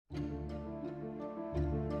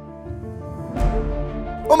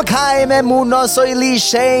U'mekayim emunasoi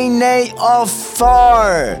lishenei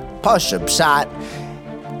afar. Pashup shot.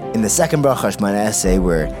 In the second bracha Shemona Esrei,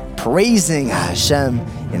 we're praising Hashem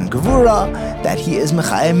in Gevura that He is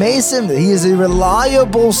Mechayim Mesim, that He is a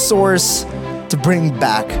reliable source to bring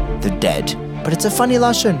back the dead. But it's a funny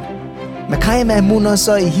lashon. Mekayim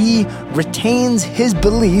emunasoi, He retains His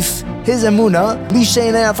belief, His emunah,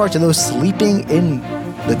 lishenei afar, to those sleeping in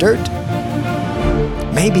the dirt.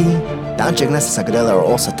 Maybe the Anshe Knesset HaGedolah are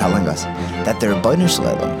also telling us that the Rebbeinu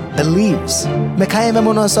Shalom believes. Mekayim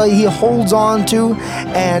emunasoi, He holds on to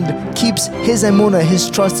and keeps His emunah,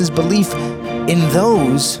 His trust, His belief in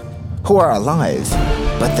those who are alive,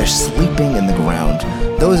 but they're sleeping in the ground.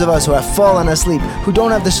 Those of us who have fallen asleep, who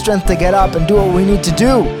don't have the strength to get up and do what we need to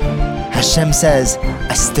do. Hashem says,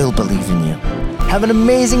 I still believe in you. Have an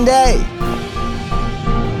amazing day.